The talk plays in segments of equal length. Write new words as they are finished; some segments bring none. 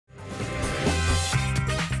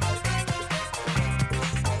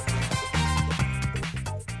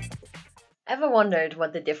Ever wondered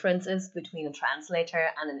what the difference is between a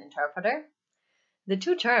translator and an interpreter? The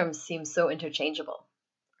two terms seem so interchangeable.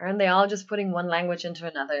 Aren't they all just putting one language into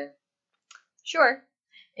another? Sure,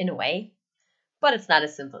 in a way, but it's not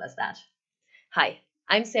as simple as that. Hi,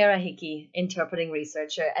 I'm Sarah Hickey, interpreting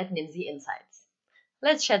researcher at Nimdzi Insights.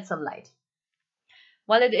 Let's shed some light.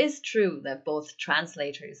 While it is true that both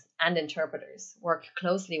translators and interpreters work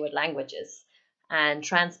closely with languages and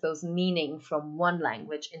transpose meaning from one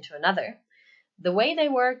language into another, the way they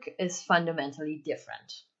work is fundamentally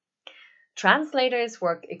different. Translators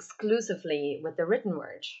work exclusively with the written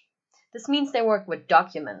word. This means they work with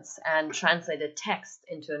documents and translated text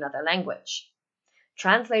into another language.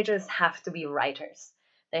 Translators have to be writers.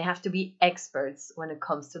 They have to be experts when it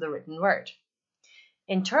comes to the written word.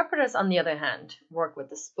 Interpreters, on the other hand, work with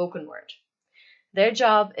the spoken word. Their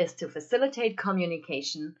job is to facilitate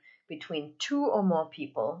communication between two or more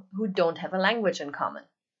people who don't have a language in common.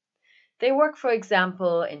 They work, for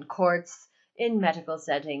example, in courts, in medical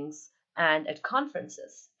settings, and at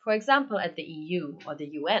conferences, for example, at the EU or the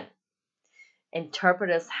UN.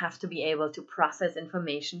 Interpreters have to be able to process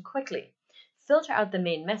information quickly, filter out the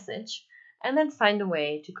main message, and then find a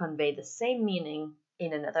way to convey the same meaning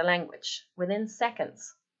in another language within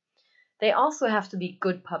seconds. They also have to be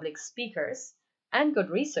good public speakers and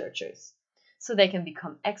good researchers, so they can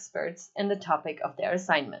become experts in the topic of their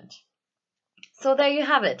assignment. So there you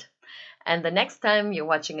have it. And the next time you're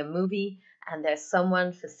watching a movie and there's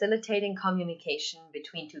someone facilitating communication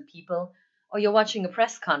between two people, or you're watching a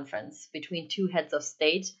press conference between two heads of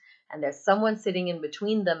state and there's someone sitting in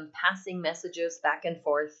between them passing messages back and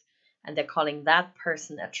forth, and they're calling that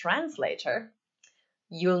person a translator,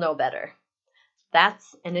 you'll know better.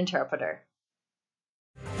 That's an interpreter.